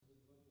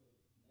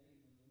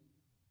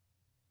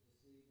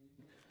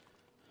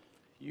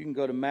You can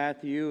go to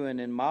Matthew, and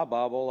in my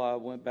Bible, I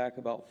went back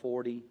about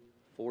 40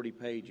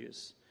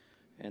 pages.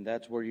 And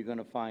that's where you're going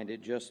to find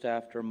it, just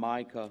after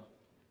Micah.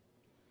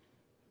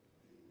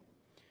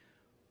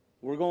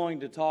 We're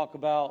going to talk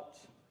about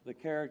the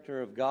character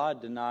of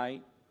God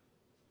tonight.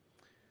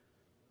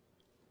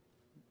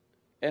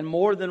 And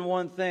more than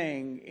one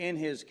thing in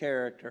His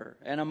character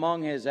and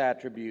among His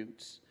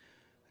attributes.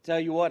 I tell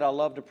you what, I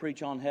love to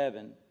preach on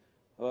heaven.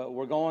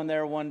 We're going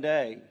there one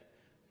day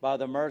by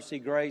the mercy,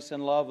 grace,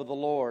 and love of the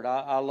Lord.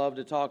 I love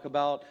to talk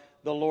about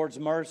the Lord's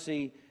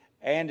mercy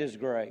and His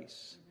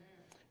grace.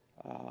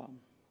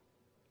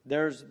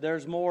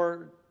 There's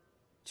more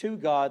to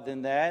God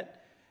than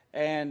that.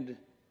 And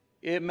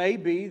it may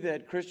be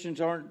that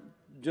Christians aren't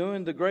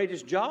doing the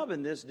greatest job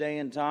in this day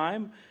and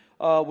time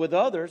with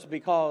others,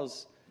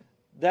 because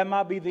that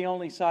might be the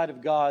only side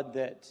of God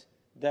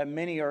that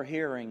many are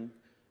hearing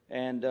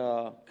and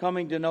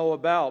coming to know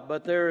about.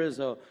 But there is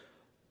a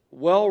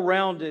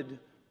well-rounded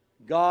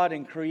God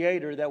and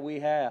Creator that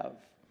we have.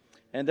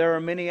 And there are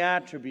many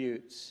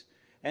attributes.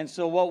 And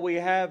so what we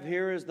have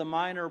here is the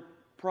minor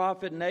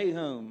prophet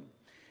Nahum.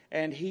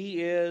 And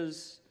he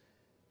is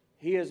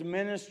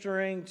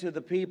ministering to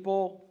the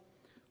people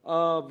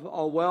of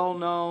a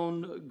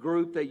well-known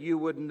group that you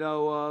would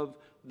know of,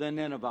 the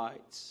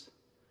Ninevites.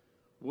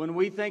 When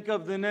we think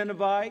of the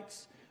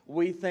Ninevites,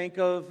 we think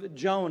of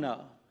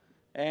Jonah.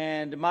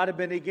 And it might have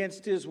been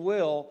against his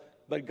will,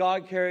 but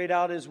God carried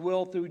out His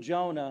will through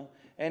Jonah,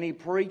 and he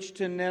preached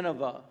to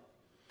Nineveh.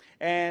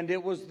 And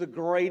it was the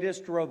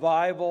greatest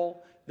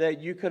revival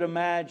that you could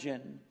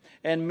imagine.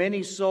 And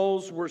many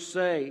souls were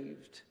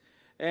saved.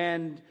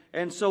 And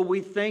so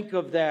we think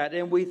of that,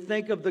 and we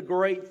think of the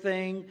great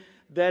thing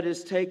that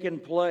has taken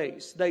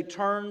place. They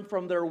turned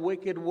from their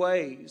wicked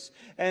ways,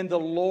 and the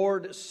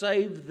Lord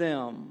saved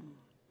them.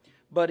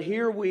 But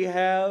here we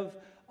have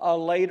a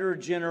later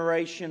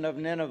generation of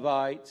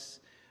Ninevites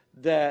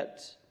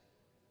that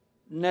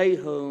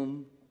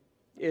Nahum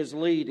is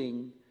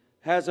leading,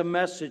 has a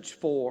message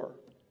for.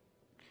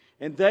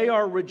 And they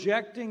are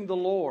rejecting the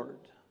Lord.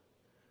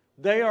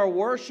 They are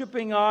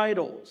worshiping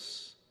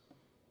idols.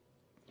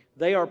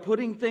 They are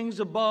putting things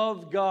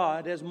above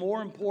God as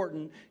more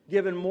important,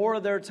 giving more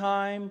of their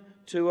time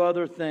to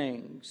other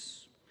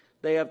things.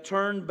 They have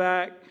turned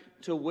back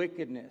to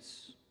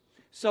wickedness.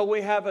 So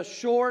we have a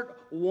short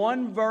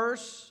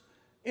one-verse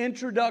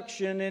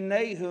introduction in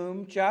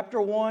Nahum,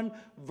 chapter 1,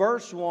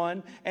 verse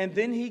 1, and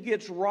then he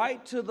gets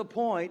right to the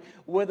point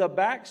with a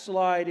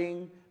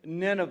backsliding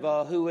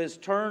Nineveh who has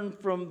turned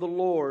from the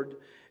Lord.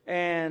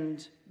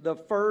 And the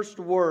first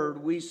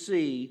word we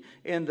see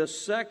in the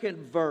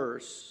second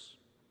verse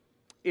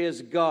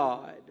is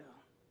God.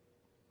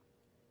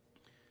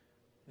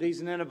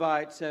 These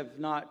Ninevites have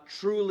not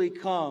truly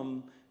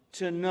come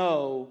to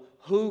know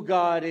who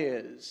God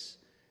is.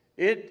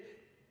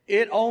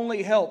 It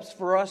only helps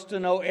for us to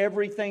know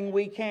everything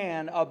we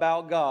can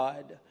about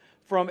God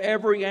from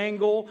every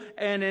angle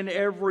and in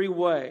every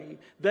way.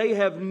 They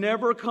have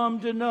never come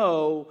to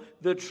know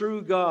the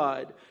true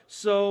God.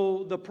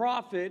 So the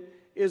prophet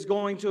is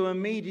going to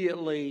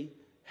immediately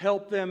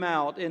help them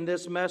out in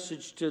this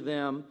message to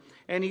them.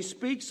 And he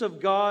speaks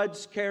of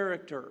God's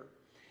character.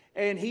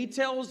 And he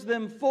tells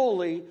them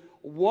fully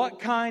what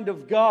kind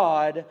of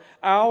God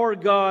our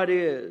God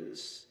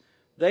is.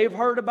 They've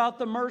heard about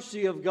the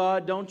mercy of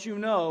God, don't you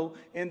know,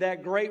 in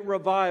that great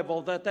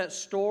revival, that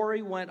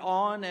story went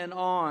on.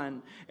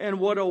 And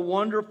what a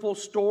wonderful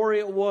story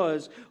it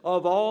was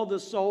of all the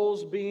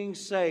souls being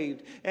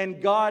saved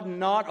and God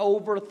not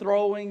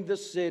overthrowing the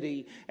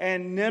city.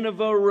 And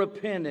Nineveh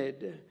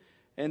repented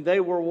and they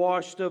were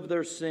washed of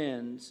their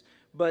sins.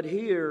 But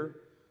here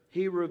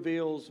he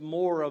reveals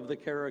more of the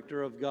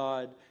character of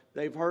God.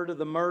 They've heard of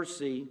the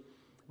mercy,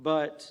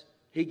 but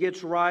he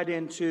gets right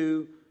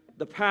into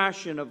the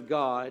passion of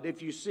God.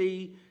 If you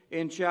see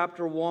in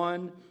chapter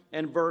 1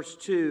 and verse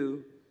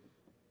 2,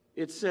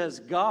 it says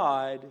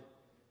God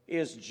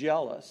is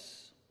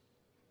jealous.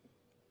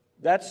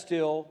 That's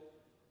still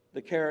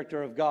the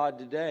character of God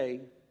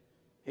today.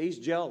 He's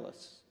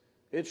jealous.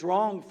 It's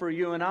wrong for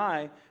you and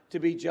I to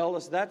be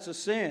jealous. That's a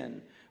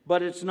sin.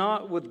 But it's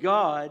not with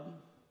God.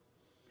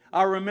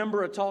 I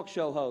remember a talk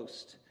show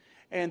host,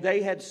 and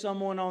they had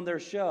someone on their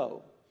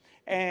show,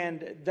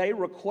 and they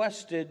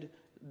requested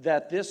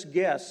that this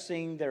guest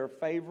sing their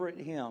favorite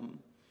hymn.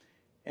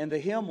 And the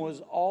hymn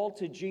was All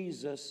to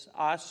Jesus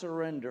I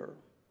Surrender.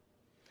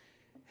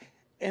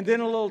 And then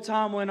a little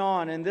time went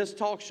on, and this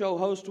talk show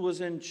host was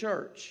in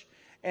church,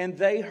 and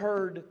they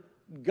heard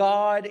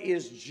God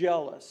is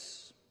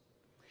jealous.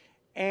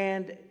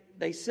 And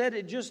they said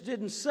it just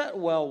didn't sit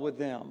well with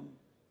them.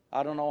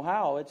 I don't know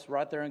how, it's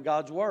right there in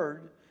God's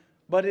Word,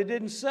 but it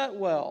didn't sit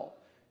well.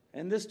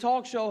 And this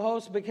talk show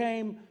host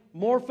became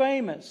more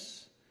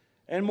famous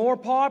and more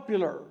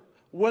popular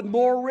with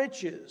more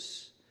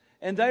riches.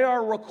 And they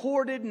are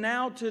recorded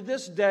now to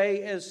this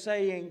day as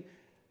saying,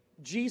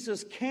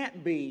 Jesus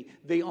can't be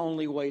the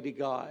only way to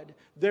God.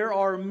 There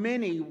are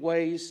many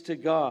ways to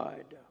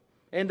God.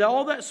 And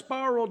all that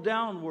spiraled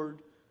downward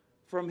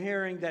from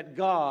hearing that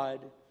God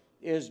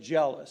is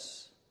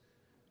jealous.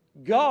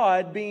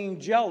 God being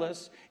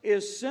jealous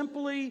is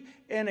simply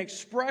an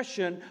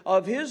expression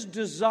of His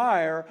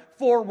desire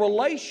for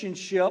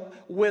relationship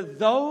with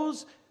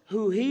those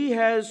who He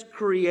has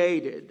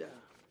created.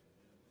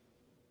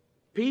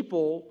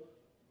 People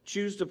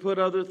choose to put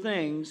other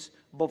things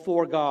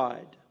before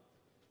God.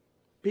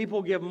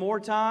 People give more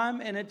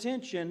time and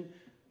attention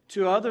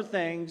to other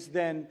things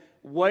than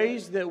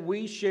ways that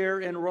we share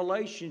in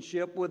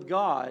relationship with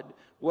God,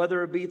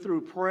 whether it be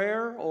through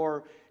prayer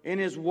or in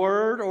His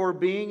Word or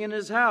being in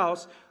His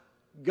house.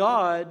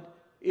 God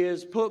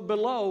is put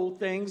below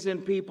things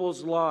in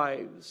people's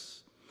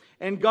lives.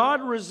 And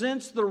God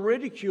resents the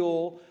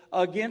ridicule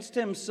against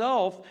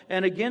Himself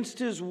and against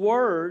His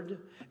Word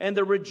and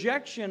the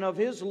rejection of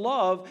His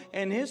love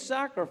and His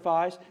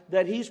sacrifice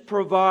that He's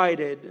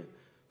provided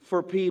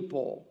for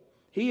people.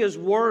 He is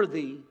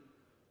worthy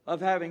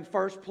of having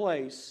first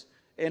place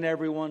in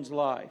everyone's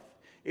life.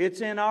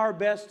 It's in our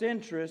best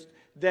interest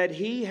that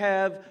He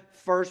have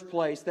first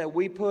place, that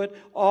we put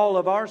all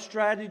of our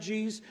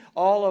strategies,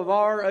 all of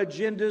our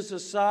agendas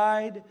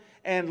aside,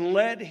 and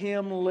let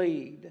Him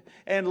lead,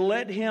 and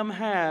let Him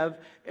have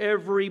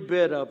every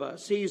bit of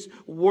us. He's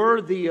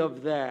worthy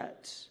of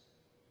that.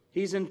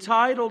 He's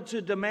entitled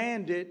to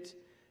demand it,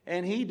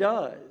 and He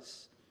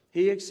does.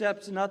 He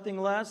accepts nothing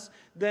less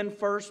than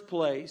first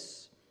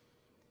place.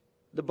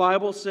 The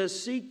Bible says,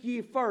 "Seek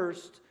ye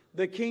first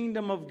the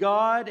kingdom of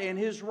God and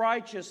His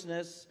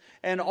righteousness,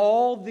 and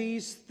all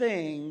these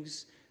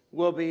things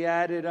will be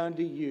added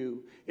unto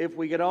you." If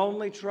we could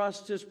only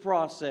trust His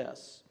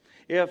process.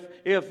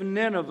 If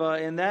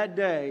Nineveh in that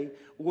day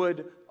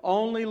would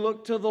only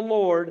look to the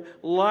Lord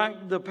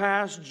like the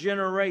past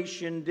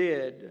generation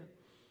did.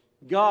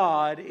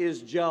 God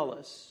is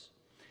jealous.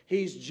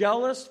 He's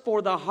jealous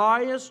for the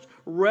highest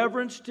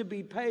reverence to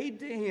be paid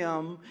to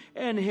Him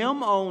and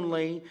Him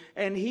only,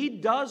 and He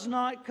does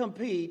not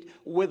compete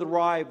with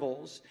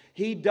rivals.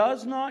 He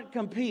does not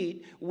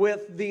compete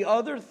with the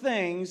other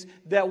things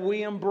that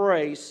we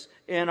embrace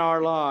in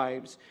our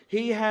lives.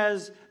 He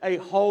has a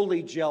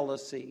holy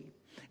jealousy,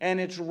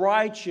 and it's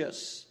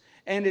righteous,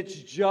 and it's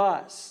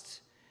just,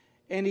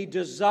 and He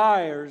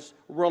desires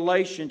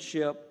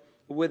relationship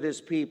with His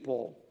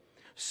people.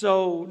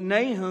 So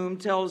Nahum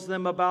tells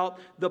them about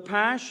the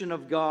passion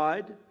of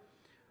God.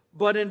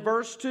 But in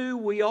verse 2,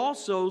 we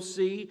also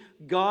see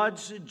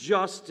God's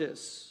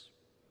justice.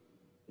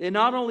 It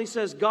not only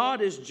says God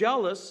is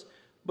jealous,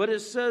 but it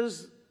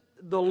says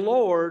the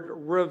Lord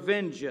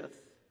revengeth.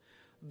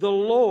 The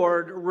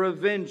Lord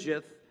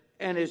revengeth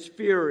and is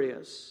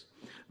furious.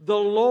 The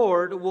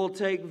Lord will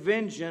take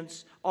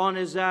vengeance on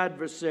His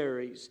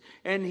adversaries,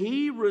 and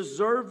He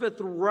reserveth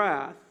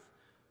wrath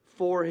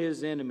for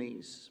His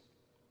enemies.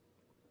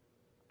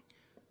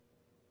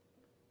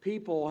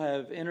 People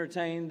have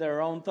entertained their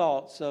own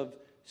thoughts of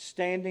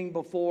standing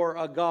before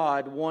a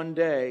God one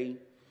day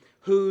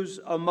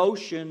whose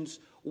emotions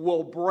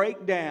will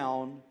break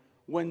down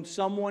when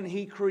someone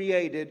He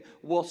created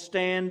will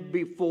stand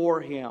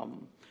before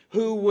Him,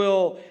 who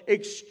will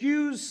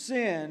excuse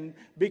sin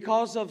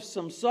because of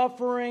some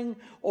suffering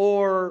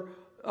or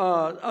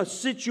a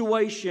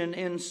situation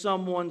in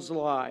someone's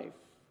life.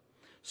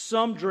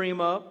 Some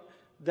dream up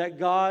that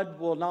God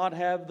will not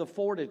have the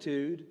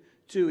fortitude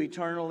to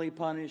eternally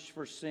punish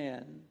for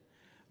sin.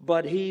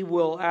 But He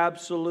will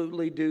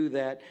absolutely do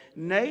that.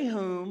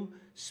 Nahum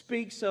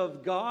speaks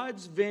of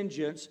God's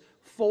vengeance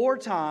 4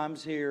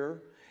 times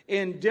here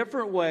in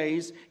different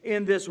ways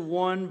in this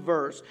one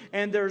verse.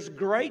 And there's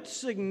great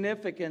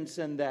significance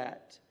in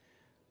that.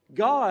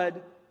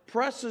 God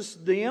presses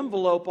the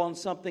envelope on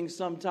something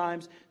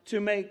sometimes to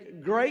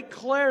make great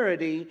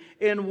clarity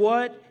in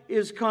what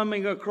is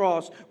coming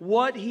across,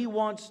 what He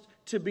wants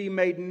to be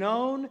made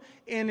known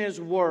in His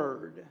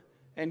Word.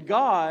 And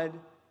God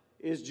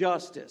is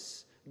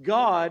justice.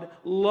 God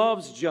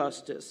loves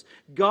justice.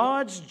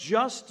 God's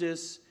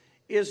justice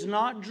is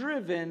not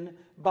driven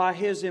by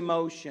His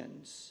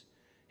emotions.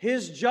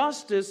 His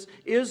justice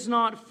is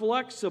not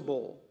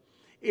flexible.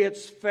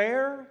 It's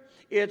fair,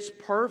 it's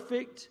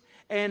perfect,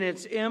 and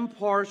it's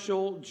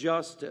impartial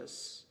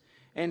justice.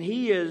 And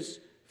He is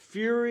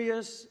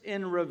furious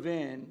in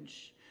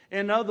revenge.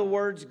 In other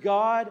words,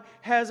 God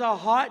has a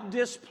hot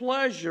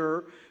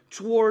displeasure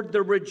toward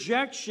the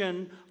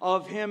rejection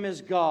of Him as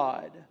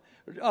God,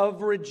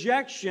 of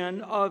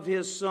rejection of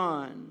His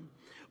Son.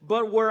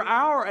 But where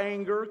our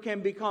anger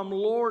can become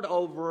Lord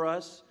over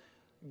us,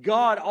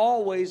 God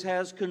always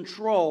has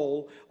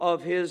control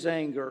of His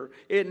anger.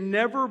 It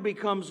never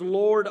becomes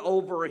Lord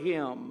over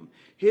Him.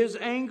 His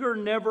anger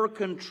never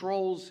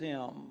controls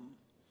Him.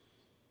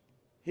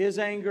 His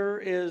anger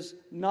is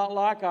not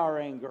like our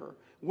anger.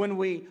 When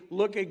we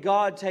look at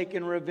God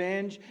taking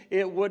revenge,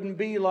 it wouldn't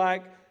be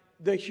like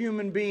the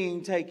human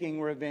being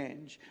taking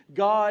revenge.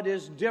 God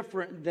is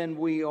different than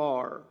we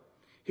are.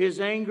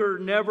 His anger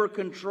never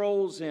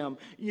controls Him.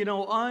 You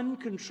know,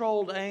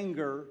 uncontrolled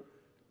anger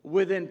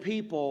within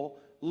people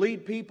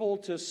lead people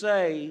to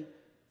say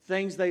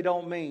things they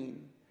don't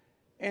mean.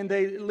 And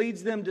it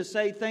leads them to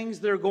say things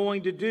they're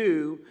going to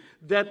do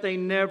that they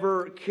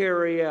never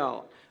carry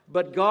out.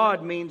 but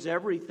God means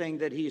everything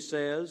that He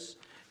says,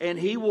 and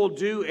He will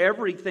do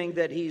everything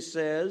that He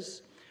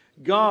says.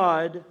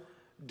 God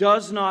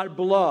does not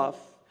bluff,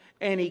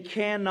 and He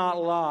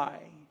cannot lie.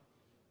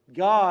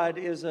 God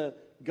is a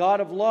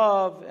God of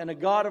love and a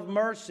God of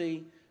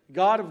mercy,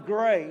 God of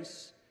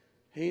grace.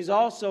 He's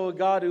also a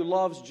God who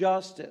loves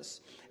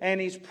justice, and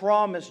He's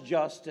promised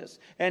justice,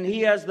 and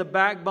He has the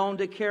backbone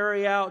to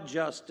carry out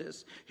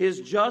justice.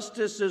 His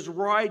justice is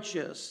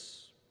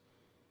righteous.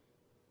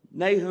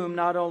 Nahum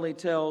not only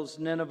tells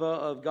Nineveh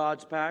of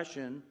God's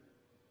passion,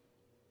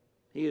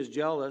 he is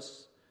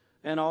jealous,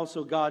 and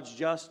also God's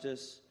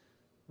justice,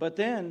 but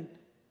then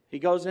he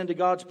goes into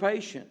God's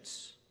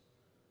patience.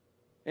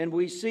 And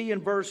we see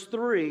in verse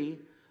 3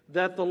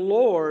 that the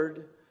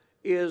Lord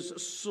is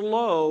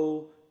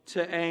slow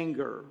to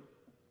anger.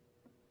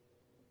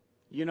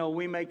 You know,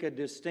 we make a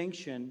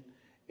distinction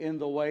in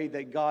the way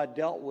that God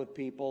dealt with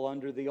people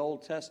under the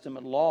Old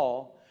Testament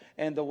law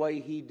and the way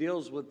He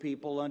deals with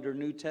people under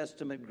New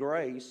Testament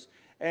grace.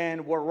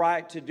 And we're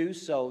right to do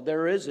so.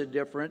 There is a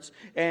difference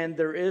and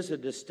there is a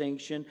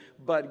distinction,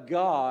 but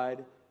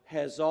God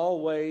has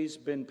always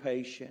been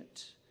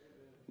patient.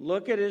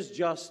 Look at His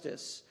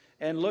justice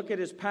and look at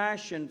His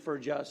passion for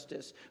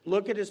justice.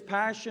 Look at His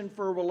passion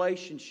for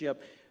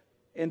relationship.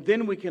 And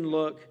then we can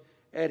look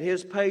at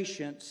His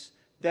patience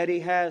that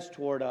He has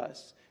toward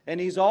us. And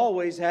He's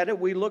always had it.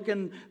 We look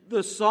in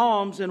the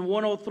Psalms in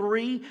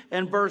 103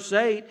 and verse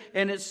 8,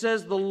 and it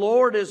says, "The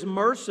Lord is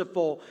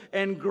merciful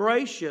and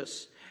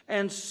gracious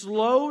and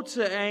slow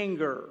to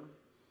anger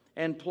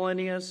and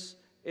plenteous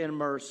in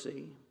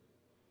mercy."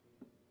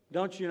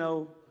 Don't you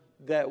know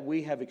that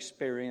we have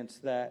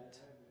experienced that?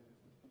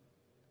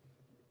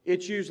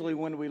 It's usually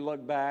when we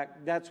look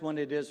back, that's when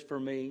it is for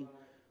me.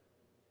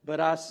 But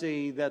I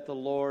see that the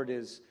Lord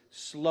is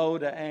slow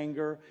to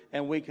anger,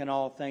 and we can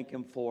all thank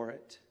Him for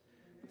it.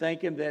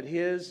 Thank Him that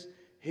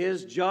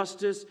His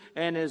justice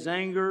and His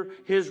anger,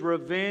 His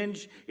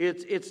revenge,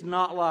 it's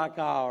not like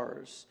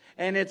ours.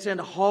 And it's in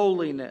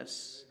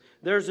holiness.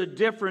 There's a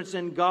difference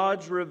in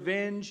God's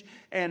revenge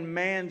and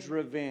man's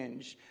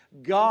revenge.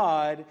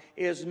 God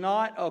is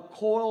not a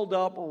coiled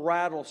up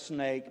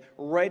rattlesnake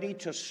ready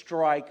to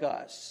strike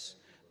us.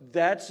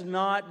 That's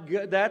not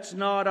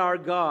our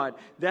God.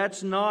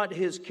 That's not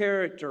His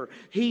character.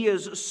 He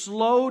is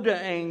slow to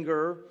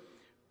anger,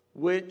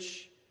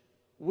 which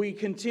we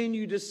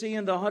continue to see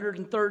in the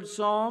 103rd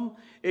Psalm.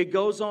 It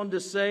goes on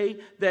to say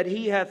that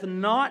He hath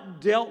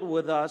not dealt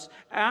with us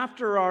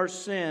after our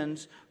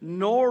sins,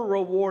 nor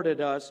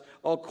rewarded us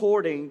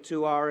according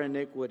to our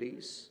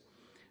iniquities.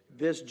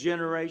 This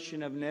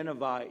generation of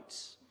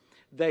Ninevites,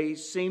 they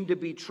seem to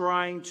be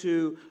trying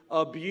to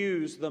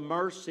abuse the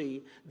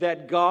mercy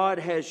that God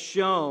has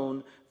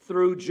shown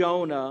through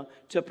Jonah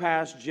to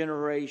past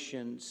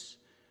generations.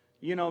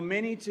 You know,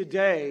 many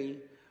today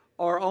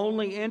are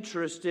only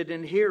interested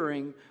in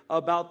hearing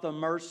about the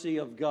mercy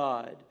of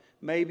God,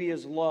 maybe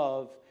His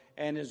love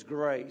and His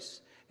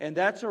grace. And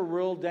that's a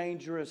real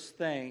dangerous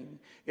thing.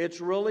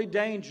 It's really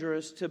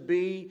dangerous to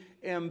be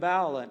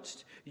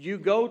imbalanced. You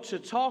go to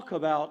talk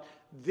about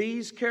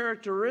these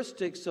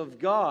characteristics of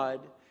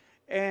God,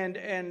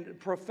 and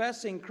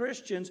professing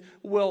Christians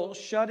will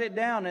shut it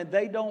down, and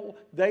they don't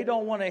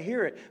want to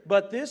hear it.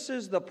 But this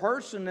is the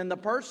person and the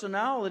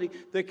personality,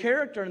 the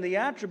character and the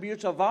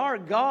attributes of our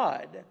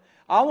God.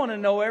 I want to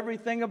know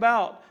everything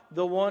about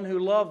the one who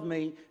loved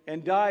me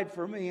and died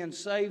for me and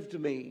saved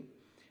me.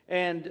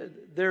 And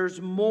there's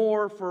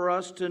more for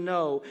us to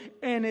know.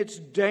 And it's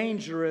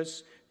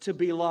dangerous to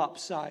be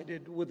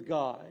lopsided with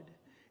God.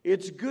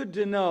 It's good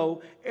to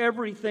know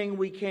everything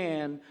we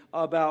can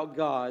about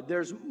God.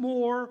 There's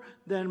more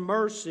than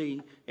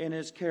mercy in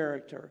His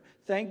character.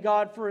 Thank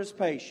God for His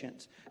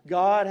patience.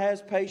 God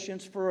has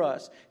patience for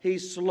us.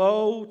 He's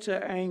slow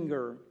to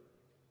anger.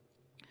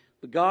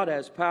 But God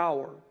has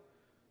power.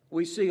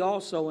 We see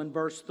also in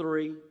verse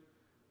 3,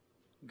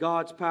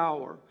 God's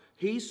power.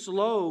 He's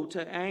slow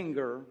to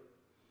anger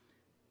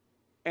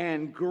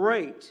and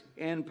great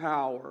in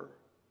power,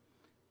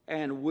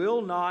 and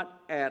will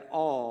not at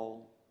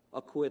all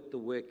acquit the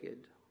wicked.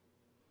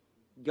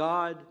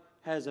 God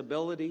has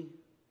ability,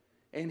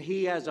 and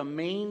He has a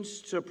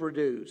means to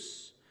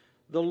produce.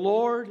 The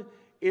Lord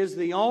is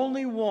the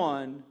only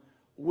one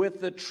with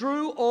the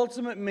true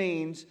ultimate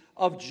means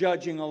of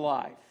judging a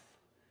life.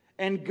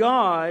 And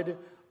God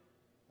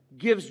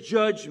gives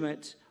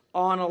judgment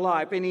on a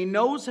life, and He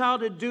knows how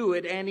to do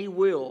it, and He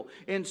will.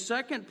 In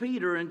 2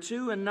 Peter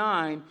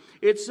 2:9,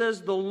 it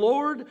says, "The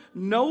Lord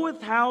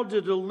knoweth how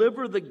to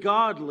deliver the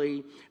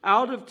godly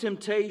out of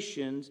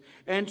temptations,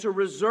 and to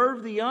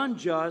reserve the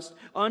unjust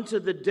unto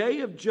the day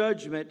of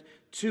judgment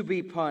to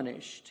be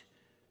punished."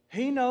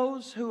 He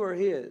knows who are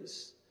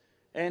His,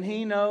 and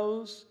He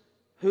knows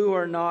who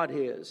are not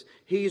His.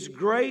 He's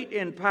great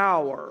in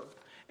power,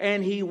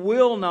 and He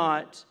will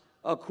not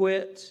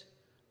acquit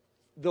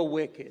the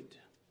wicked.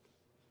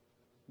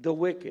 The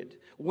wicked.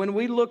 When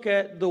we look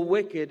at the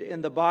wicked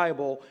in the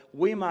Bible,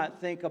 we might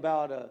think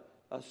about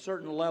a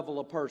certain level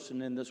of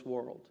person in this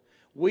world.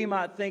 We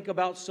might think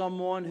about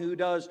someone who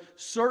does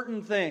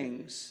certain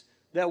things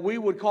that we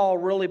would call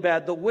really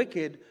bad. The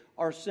wicked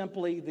are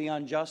simply the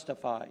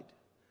unjustified.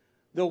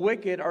 The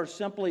wicked are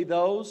simply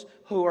those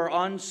who are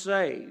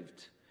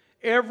unsaved.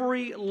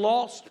 Every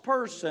lost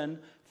person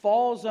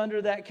falls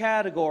under that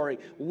category.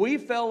 We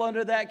fell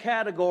under that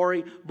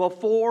category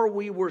before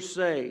we were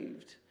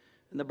saved.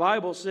 And the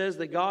Bible says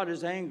that God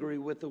is angry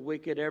with the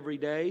wicked every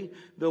day.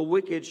 The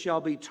wicked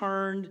shall be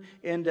turned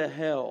into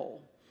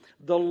hell.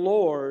 The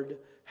Lord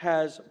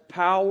has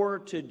power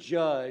to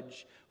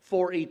judge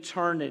for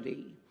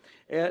eternity.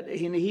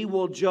 And He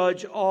will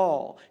judge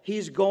all.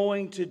 He's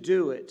going to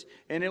do it.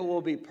 And it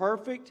will be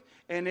perfect,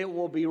 and it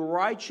will be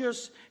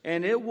righteous,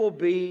 and it will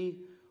be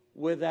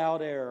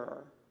without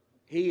error.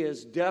 He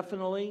is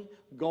definitely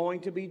going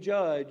to be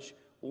judged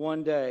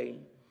one day.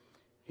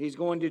 He's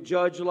going to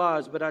judge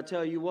lives, but I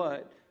tell you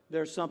what,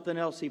 there's something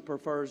else He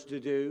prefers to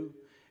do.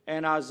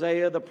 And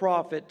Isaiah the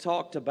prophet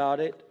talked about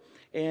it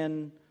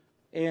in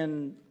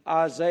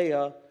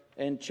Isaiah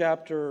in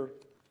chapter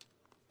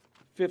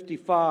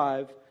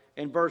 55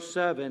 in verse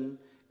 7.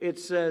 It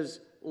says,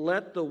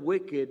 "Let the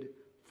wicked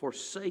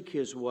forsake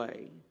his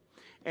way,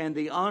 and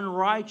the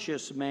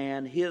unrighteous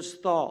man his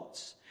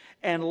thoughts,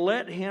 and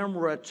let him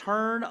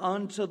return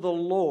unto the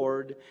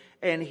Lord,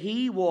 and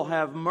He will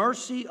have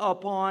mercy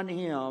upon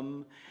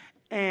him,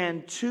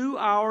 and to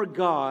our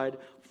God,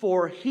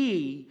 for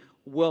He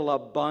will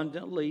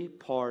abundantly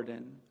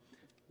pardon."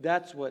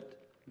 That's what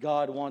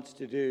God wants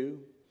to do,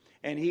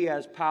 and He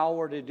has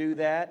power to do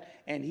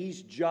that, and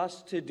He's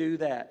just to do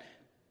that.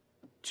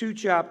 2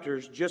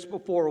 chapters just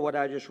before what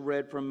I just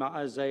read from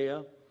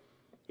Isaiah,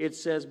 it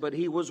says, "But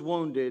He was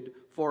wounded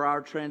for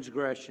our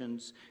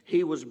transgressions.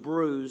 He was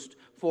bruised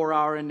for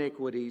our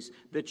iniquities.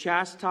 The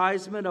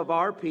chastisement of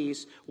our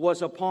peace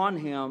was upon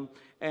Him,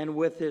 and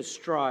with His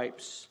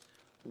stripes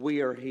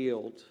we are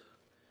healed."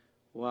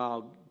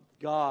 Wow,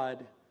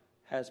 God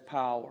has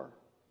power.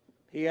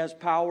 He has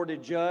power to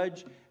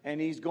judge, and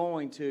He's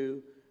going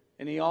to.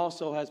 And He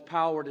also has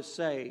power to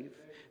save.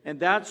 And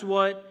that's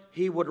what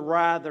He would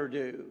rather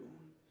do.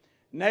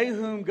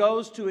 Nahum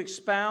goes to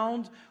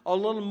expound a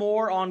little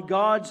more on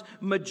God's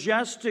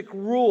majestic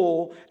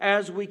rule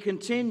as we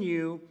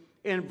continue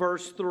in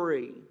verse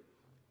 3.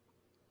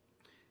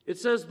 It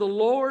says, "The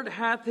Lord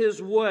hath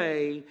His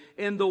way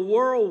in the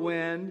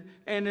whirlwind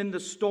and in the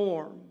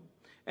storm,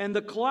 and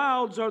the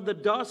clouds are the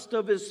dust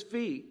of His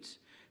feet.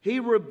 He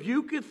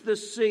rebuketh the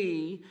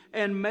sea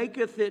and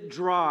maketh it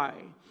dry,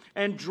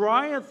 and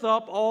drieth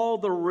up all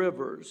the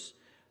rivers.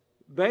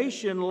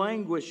 Bashan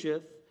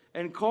languisheth,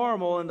 and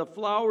Carmel and the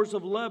flowers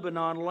of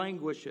Lebanon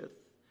languisheth.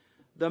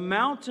 The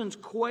mountains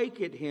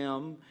quake at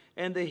Him,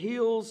 and the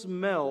hills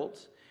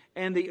melt,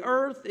 and the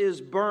earth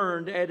is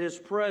burned at His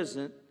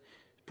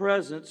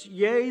presence,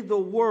 yea, the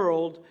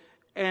world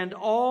and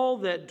all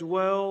that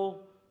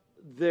dwell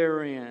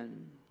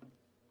therein."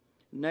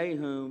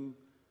 Nahum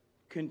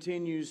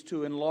continues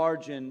to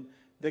enlarge in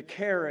the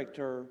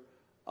character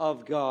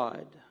of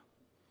God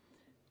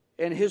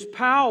and His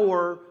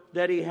power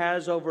that He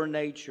has over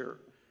nature.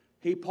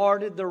 He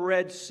parted the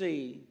Red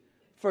Sea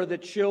for the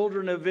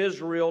children of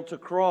Israel to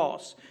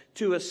cross,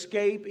 to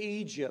escape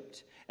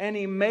Egypt. And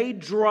He made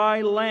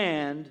dry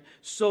land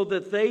so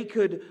that they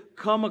could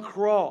come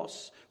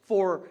across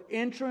for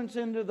entrance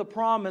into the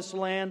promised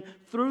land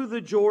through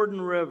the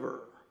Jordan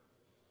River.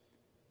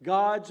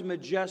 God's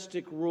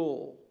majestic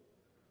rule.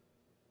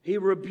 He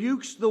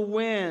rebukes the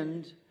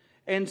wind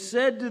and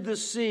said to the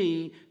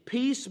sea,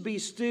 "Peace, be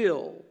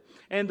still."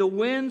 And the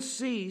wind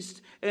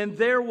ceased, and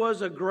there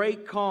was a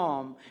great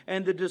calm.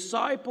 And the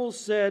disciples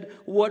said,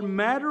 "What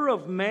manner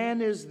of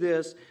man is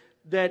this,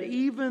 that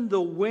even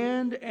the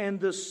wind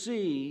and the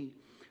sea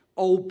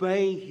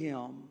obey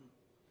Him?"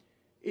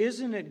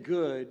 Isn't it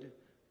good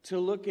to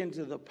look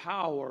into the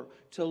power,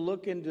 to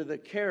look into the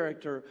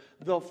character,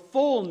 the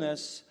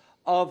fullness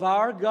of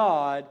our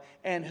God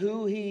and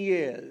who He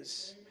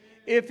is?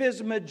 If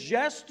His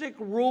majestic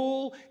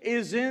rule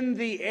is in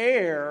the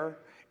air,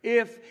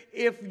 if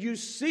you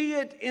see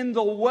it in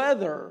the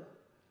weather,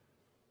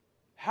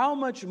 how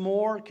much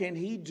more can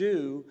He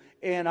do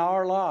in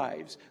our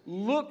lives?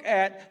 Look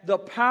at the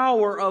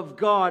power of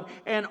God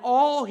and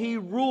all He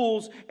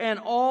rules and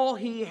all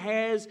He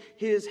has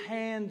His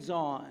hands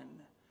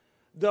on.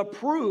 The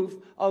proof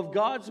of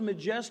God's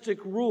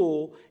majestic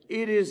rule,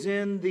 it is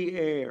in the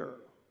air.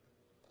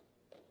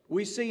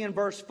 We see in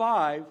verse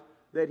 5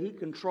 that He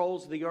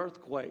controls the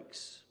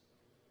earthquakes.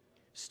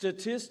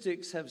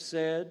 Statistics have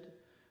said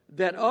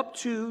that up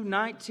to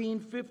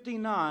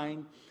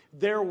 1959,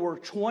 there were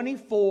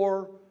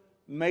 24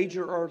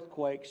 major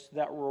earthquakes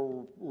that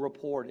were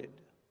reported.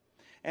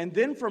 And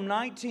then from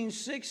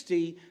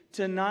 1960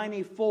 to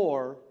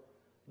 94,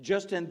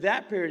 just in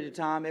that period of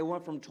time, it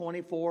went from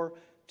 24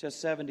 to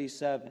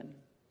 77.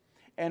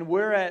 And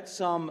we're at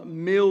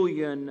some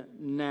million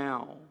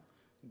now.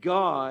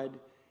 God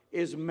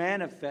is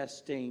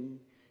manifesting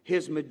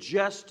His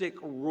majestic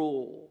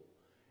rule,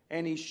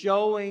 and He's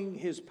showing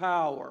His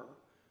power.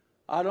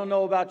 I don't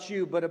know about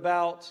you, but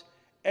about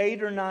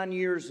 8 or 9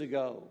 years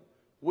ago,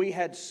 we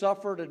had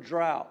suffered a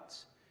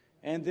drought.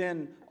 And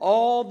then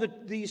all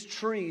these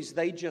trees,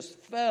 they just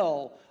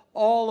fell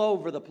all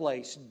over the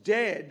place,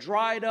 dead,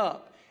 dried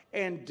up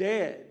and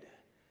dead.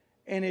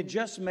 And it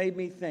just made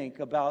me think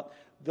about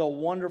the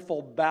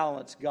wonderful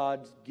balance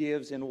God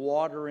gives in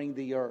watering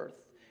the earth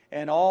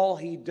and all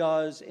He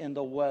does in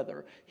the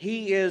weather.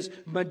 He is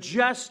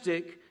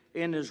majestic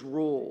in His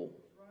rule.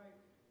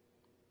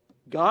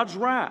 God's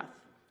wrath.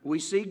 We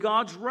see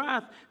God's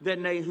wrath that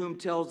Nahum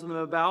tells them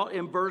about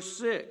in verse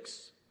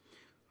 6.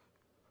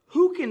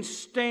 Who can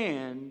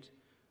stand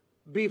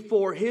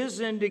before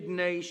His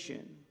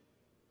indignation?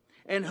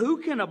 And who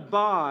can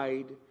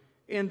abide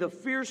in the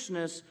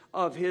fierceness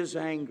of His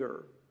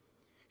anger?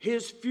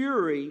 His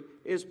fury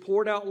is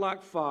poured out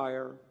like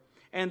fire,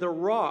 and the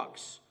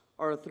rocks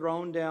are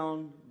thrown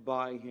down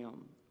by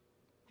Him.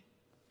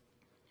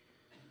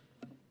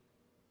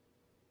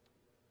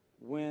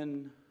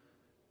 When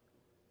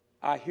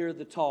I hear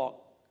the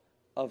talk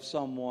of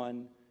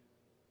someone,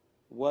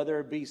 whether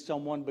it be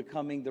someone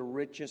becoming the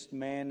richest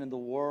man in the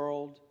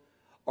world,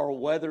 or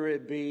whether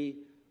it be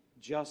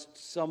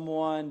just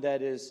someone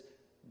that is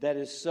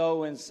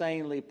so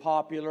insanely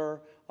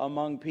popular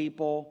among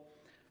people,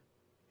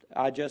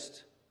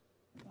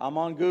 I'm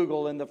on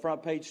Google and the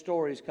front page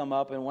stories come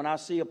up, and when I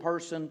see a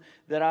person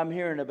that I'm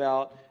hearing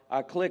about,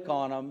 I click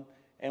on them,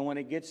 and when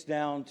it gets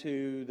down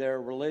to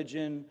their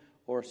religion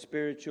or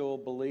spiritual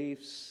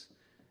beliefs,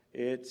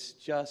 it's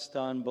just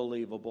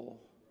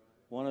unbelievable.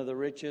 One of the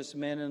richest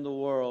men in the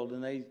world,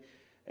 and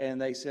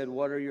they said,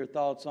 "What are your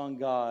thoughts on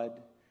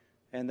God?"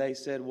 And they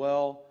said,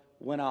 "Well,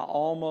 when I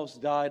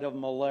almost died of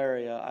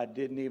malaria, I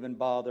didn't even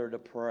bother to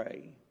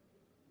pray."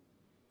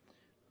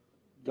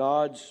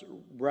 God's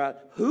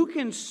wrath. Who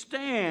can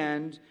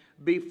stand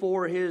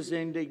before His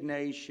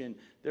indignation?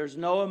 There's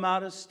no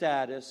amount of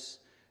status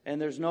and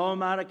there's no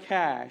amount of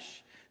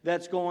cash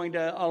that's going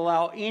to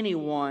allow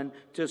anyone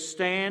to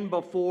stand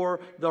before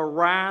the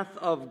wrath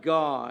of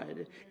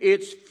God.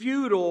 It's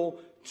futile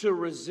to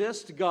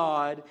resist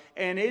God,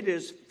 and it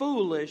is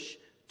foolish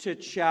to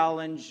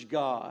challenge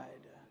God.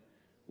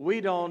 We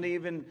don't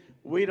even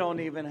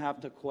have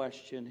to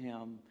question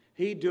Him.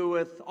 He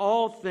doeth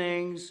all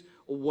things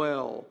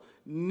well.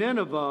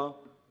 Nineveh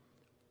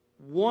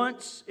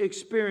once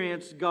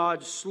experienced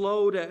God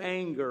slow to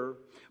anger,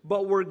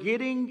 but we're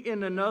getting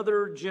in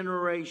another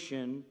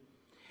generation,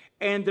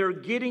 and they're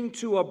getting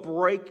to a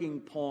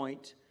breaking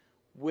point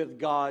with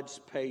God's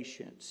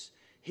patience.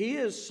 He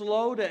is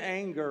slow to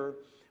anger,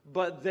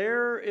 but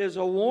there is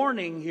a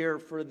warning here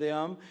for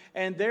them,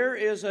 and there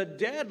is a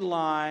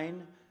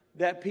deadline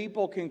that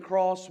people can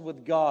cross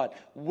with God.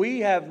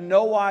 We have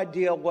no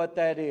idea what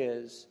that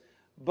is,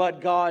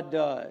 but God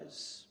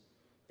does.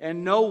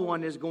 And no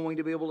one is going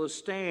to be able to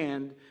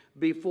stand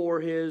before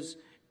His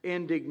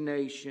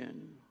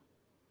indignation.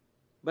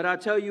 But I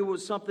tell you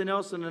something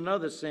else in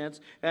another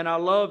sense, and I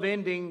love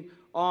ending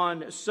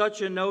on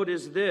such a note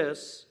as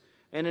this.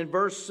 And in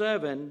verse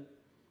 7,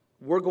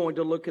 we're going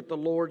to look at the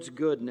Lord's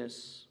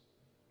goodness.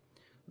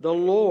 The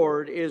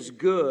Lord is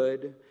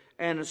good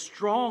and a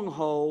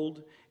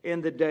stronghold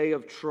in the day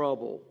of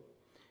trouble,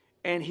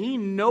 and He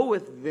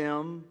knoweth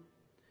them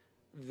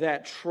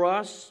that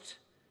trust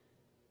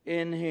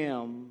in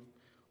Him.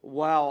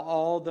 While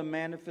all the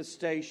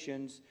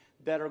manifestations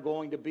that are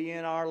going to be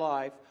in our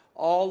life,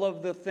 all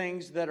of the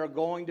things that are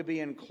going to be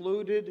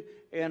included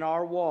in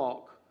our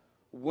walk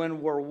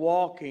when we're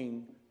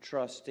walking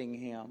trusting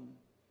Him.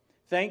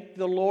 Thank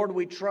the Lord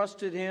we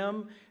trusted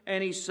Him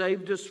and He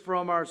saved us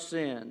from our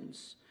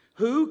sins.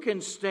 Who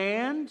can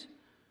stand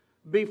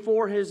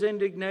before His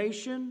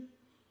indignation?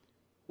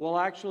 Well,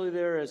 actually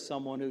there is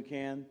someone who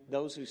can.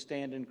 Those who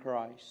stand in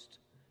Christ.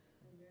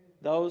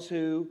 Those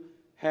who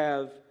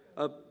have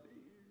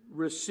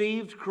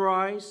received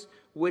Christ,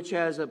 which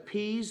has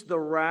appeased the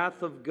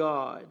wrath of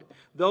God.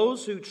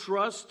 Those who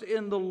trust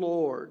in the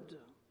Lord.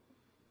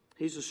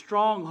 He's a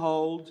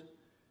stronghold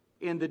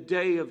in the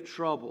day of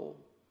trouble.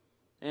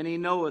 And He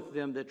knoweth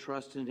them that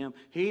trust in Him.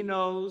 He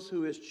knows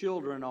who His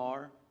children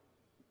are.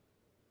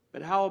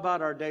 But how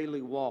about our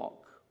daily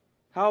walk?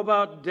 How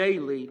about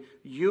daily,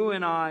 you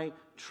and I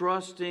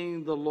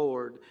trusting the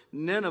Lord?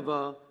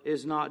 Nineveh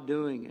is not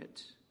doing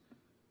it.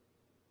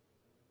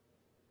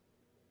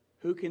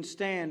 Who can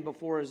stand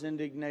before His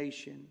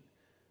indignation?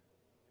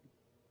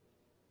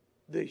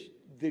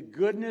 The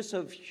goodness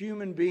of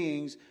human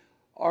beings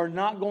are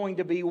not going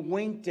to be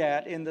winked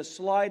at in the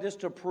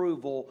slightest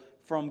approval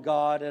from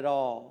God at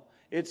all.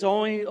 It's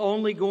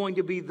only going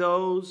to be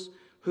those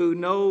who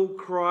know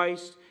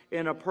Christ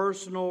in a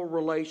personal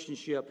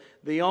relationship.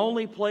 The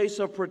only place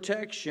of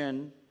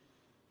protection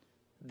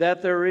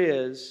that there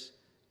is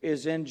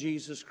in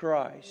Jesus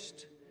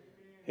Christ.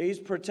 He's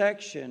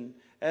protection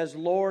as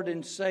Lord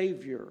and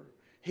Savior.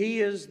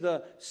 He is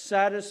the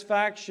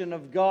satisfaction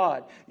of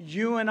God.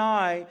 You and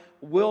I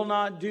will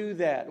not do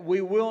that.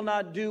 We will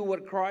not do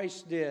what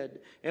Christ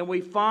did. And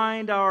we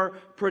find our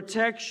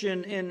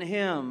protection in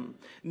Him.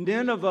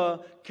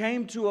 Nineveh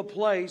came to a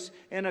place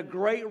in a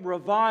great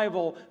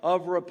revival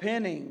of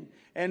repenting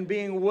and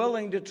being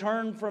willing to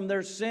turn from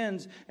their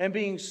sins and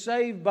being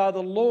saved by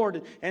the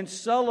Lord and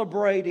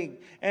celebrating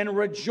and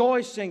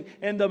rejoicing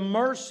in the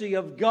mercy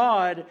of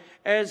God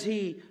as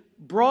He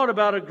brought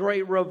about a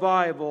great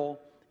revival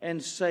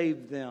and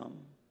saved them.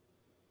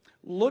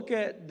 Look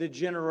at the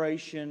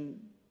generation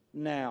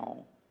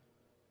now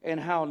and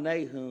how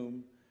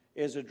Nahum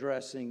is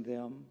addressing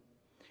them.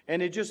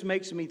 And it just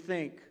makes me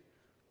think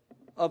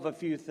of a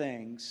few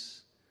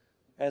things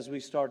as we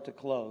start to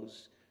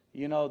close.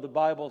 You know, the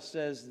Bible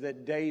says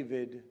that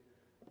David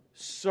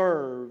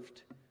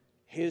served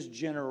his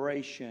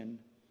generation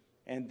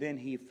and then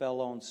he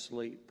fell on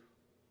sleep.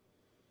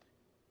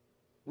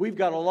 We've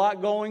got a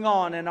lot going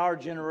on in our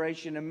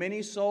generation and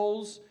many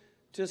souls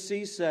to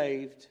see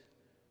saved.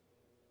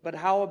 But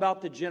how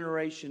about the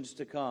generations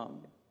to come?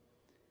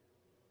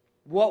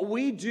 What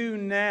we do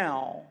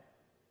now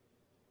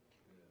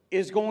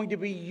is going to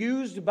be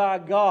used by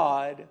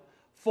God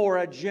for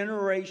a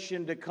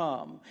generation to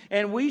come.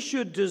 And we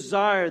should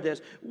desire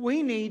this.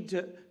 We need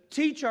to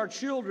teach our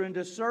children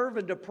to serve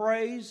and to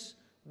praise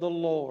the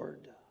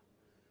Lord.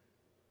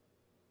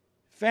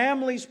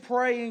 Families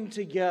praying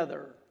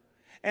together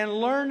and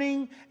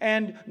learning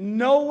and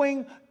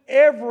knowing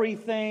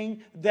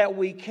everything that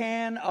we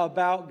can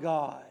about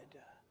God.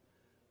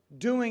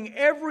 Doing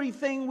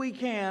everything we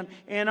can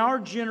in our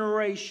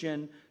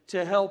generation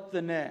to help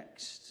the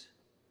next.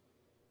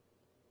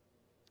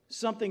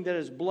 Something that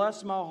has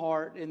blessed my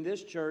heart in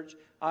this church,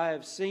 I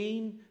have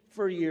seen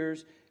for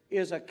years,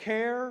 is a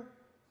care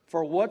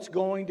for what's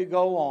going to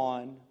go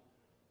on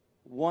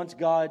once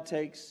God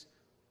takes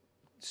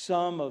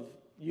some of,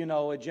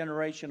 a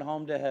generation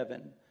home to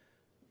heaven.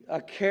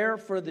 A care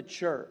for the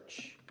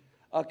church.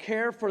 A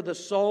care for the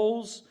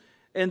souls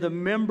and the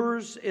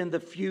members in the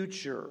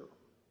future.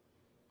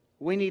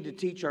 We need to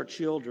teach our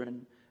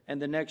children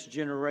and the next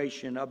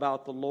generation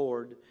about the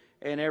Lord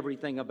and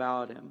everything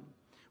about Him.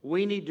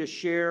 We need to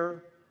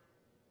share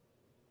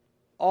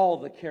all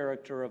the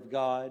character of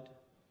God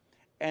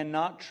and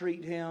not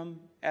treat Him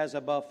as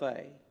a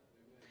buffet.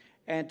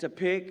 And to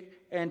pick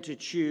and to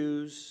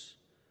choose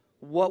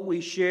what we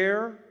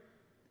share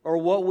or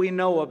what we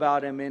know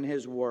about Him in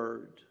His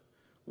Word.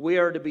 We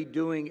are to be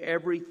doing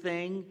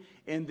everything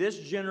in this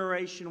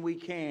generation we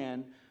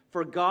can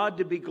for God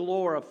to be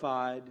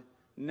glorified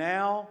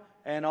now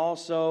and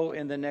also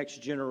in the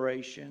next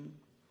generation.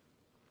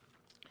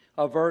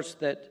 A verse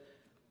that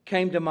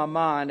came to my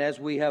mind as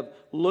we have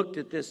looked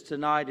at this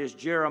tonight is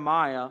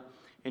Jeremiah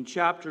in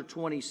chapter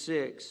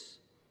 26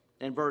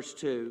 and verse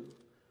 2.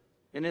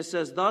 And it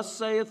says, "Thus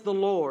saith the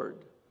Lord,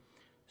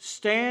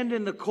 stand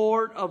in the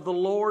court of the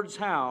Lord's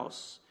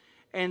house,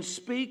 and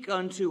speak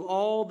unto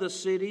all the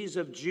cities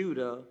of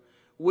Judah,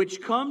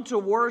 which come to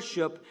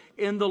worship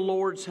in the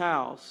Lord's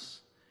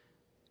house,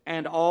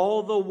 and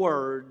all the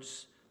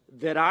words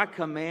that I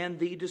command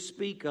thee to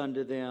speak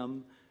unto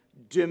them,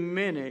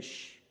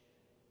 diminish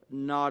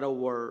not a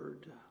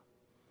word."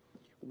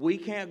 We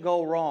can't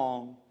go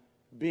wrong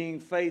being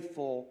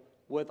faithful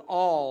with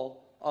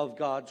all of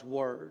God's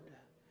Word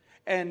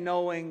and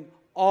knowing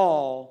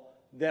all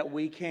that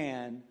we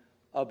can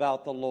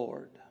about the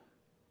Lord.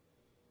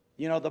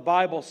 The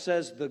Bible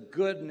says the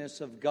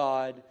goodness of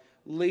God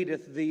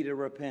leadeth thee to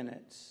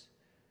repentance.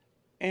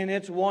 And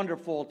it's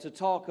wonderful to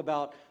talk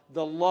about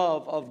the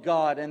love of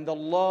God and the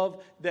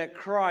love that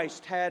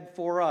Christ had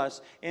for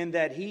us, in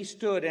that He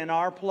stood in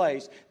our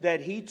place, that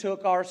He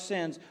took our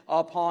sins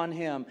upon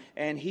Him,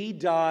 and He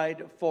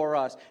died for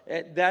us.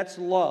 That's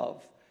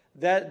love.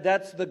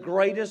 That's the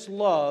greatest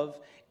love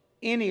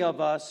any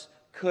of us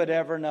could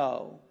ever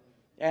know.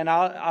 And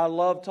I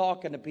love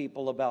talking to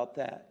people about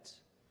that.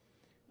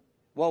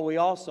 What we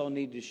also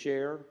need to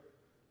share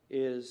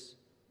is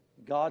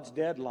God's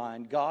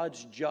deadline,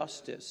 God's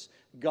justice,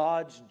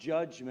 God's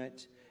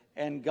judgment,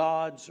 and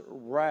God's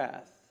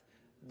wrath.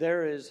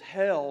 There is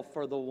hell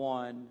for the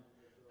one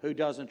who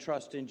doesn't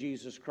trust in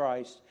Jesus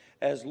Christ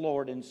as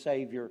Lord and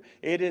Savior.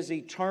 It is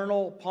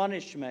eternal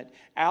punishment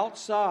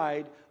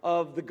outside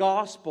of the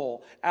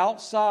gospel,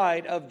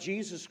 outside of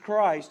Jesus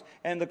Christ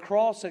and the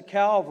cross at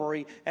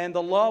Calvary and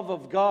the love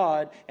of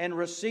God and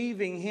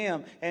receiving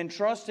Him and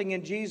trusting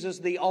in Jesus.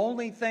 The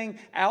only thing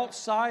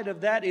outside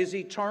of that is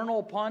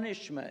eternal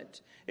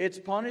punishment. It's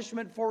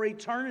punishment for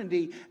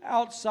eternity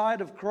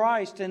outside of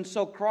Christ. And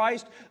so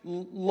Christ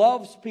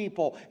loves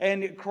people,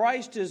 and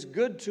Christ is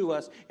good to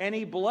us, and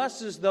He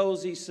blesses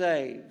those He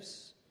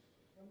saves.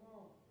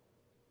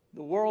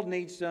 The world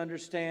needs to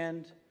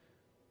understand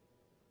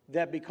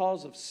that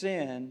because of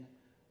sin,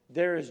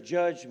 there is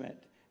judgment,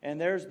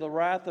 and there's the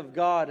wrath of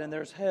God, and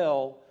there's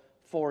hell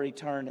for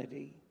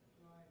eternity.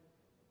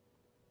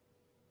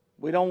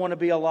 We don't want to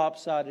be a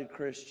lopsided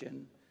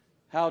Christian.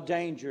 How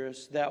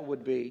dangerous that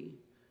would be.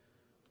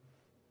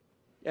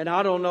 And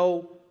I don't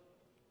know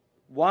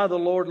why the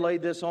Lord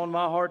laid this on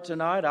my heart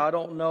tonight. I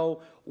don't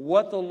know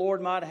what the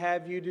Lord might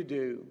have you to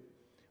do,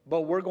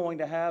 but we're going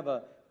to have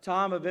a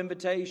time of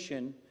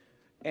invitation,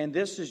 and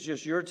this is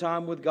just your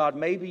time with God.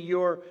 Maybe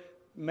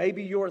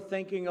you're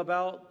thinking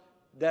about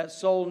that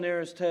soul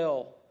nearest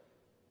hell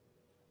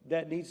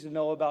that needs to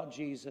know about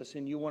Jesus,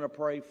 and you want to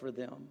pray for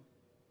them.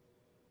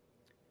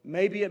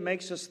 Maybe it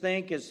makes us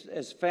think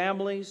as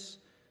families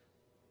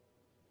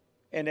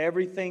and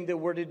everything that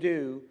we're to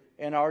do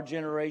in our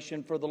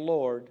generation for the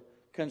Lord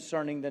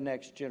concerning the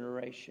next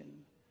generation.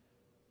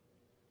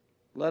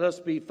 Let us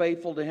be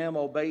faithful to Him,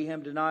 obey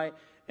Him tonight,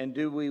 and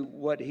do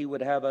what He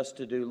would have us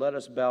to do. Let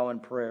us bow in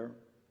prayer.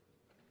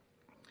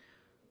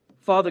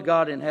 Father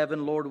God in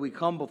heaven, Lord, we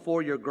come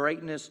before your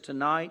greatness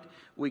tonight.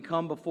 We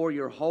come before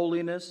your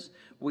holiness.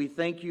 We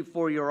thank you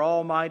for your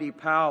almighty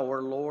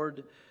power,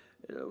 Lord.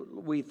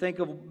 We think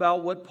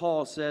about what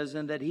Paul says,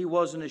 and that he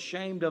wasn't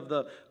ashamed of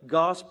the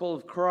gospel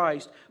of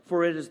Christ,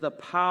 for it is the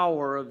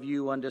power of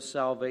you unto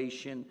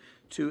salvation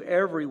to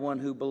everyone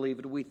who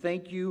believeth. We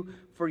thank you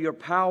for your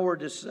power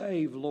to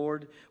save,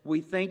 Lord.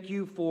 We thank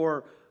you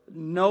for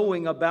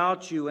knowing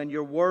about you and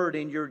your word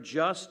and your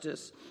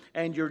justice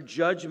and your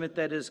judgment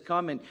that is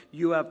coming.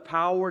 You have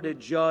power to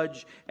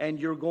judge, and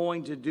you're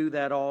going to do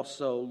that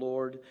also,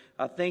 Lord.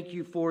 I thank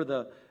you for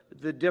the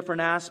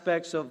different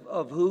aspects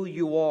of who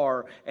you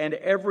are and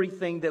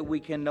everything that we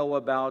can know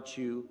about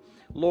you.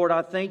 Lord,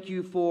 I thank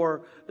you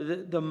for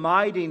the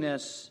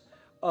mightiness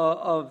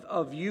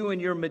of you and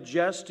your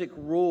majestic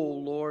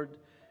rule, Lord,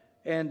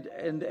 and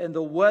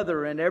the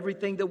weather and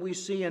everything that we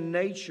see in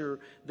nature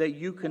that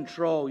you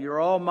control.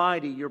 You're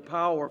almighty, you're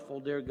powerful,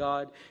 dear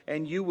God,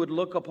 and you would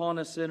look upon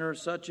a sinner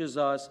such as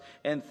us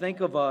and think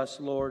of us,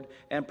 Lord,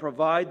 and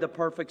provide the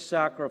perfect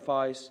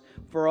sacrifice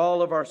for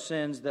all of our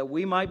sins, that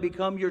we might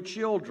become your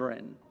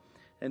children,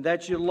 and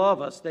that you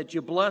love us, that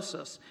you bless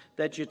us,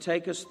 that you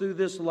take us through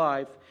this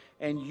life,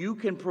 and you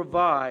can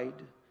provide,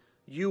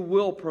 you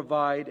will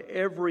provide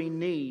every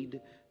need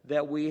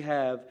that we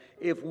have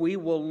if we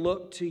will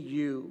look to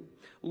you.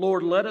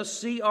 Lord, let us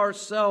see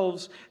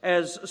ourselves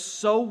as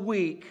so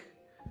weak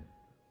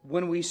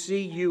when we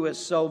see you as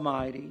so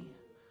mighty.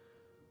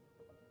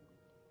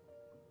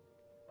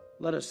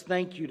 Let us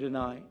thank you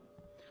tonight.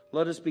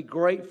 Let us be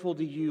grateful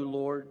to you,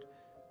 Lord.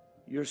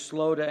 You're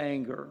slow to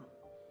anger,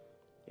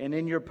 and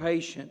in your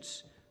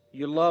patience,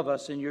 you love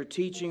us, and you're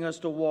teaching us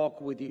to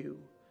walk with you.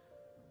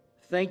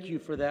 Thank you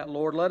for that,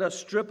 Lord. Let us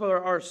strip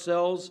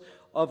ourselves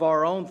of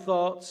our own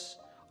thoughts,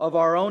 of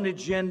our own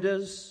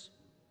agendas,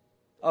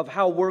 of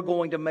how we're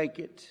going to make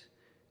it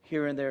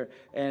here and there.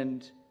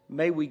 And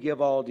may we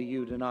give all to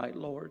you tonight,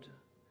 Lord.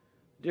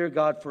 Dear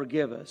God,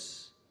 forgive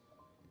us.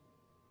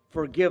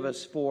 Forgive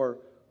us for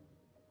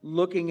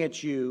looking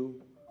at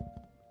you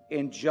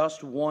in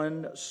just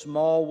one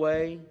small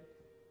way,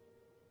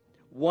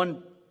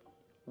 one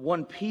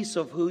piece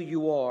of who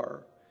you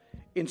are,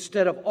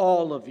 instead of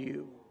all of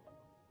you.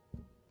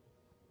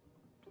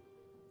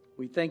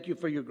 We thank you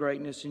for your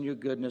greatness and your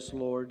goodness,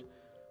 Lord.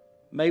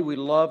 May we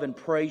love and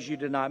praise you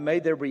tonight. May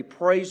there be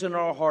praise in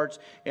our hearts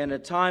in a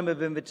time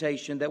of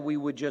invitation, that we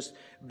would just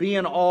be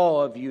in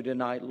awe of you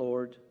tonight,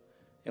 Lord.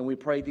 And we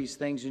pray these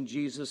things in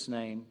Jesus'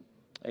 name.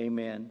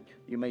 Amen.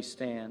 You may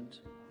stand.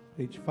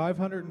 Page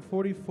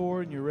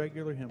 544 in your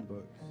regular hymn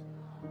books.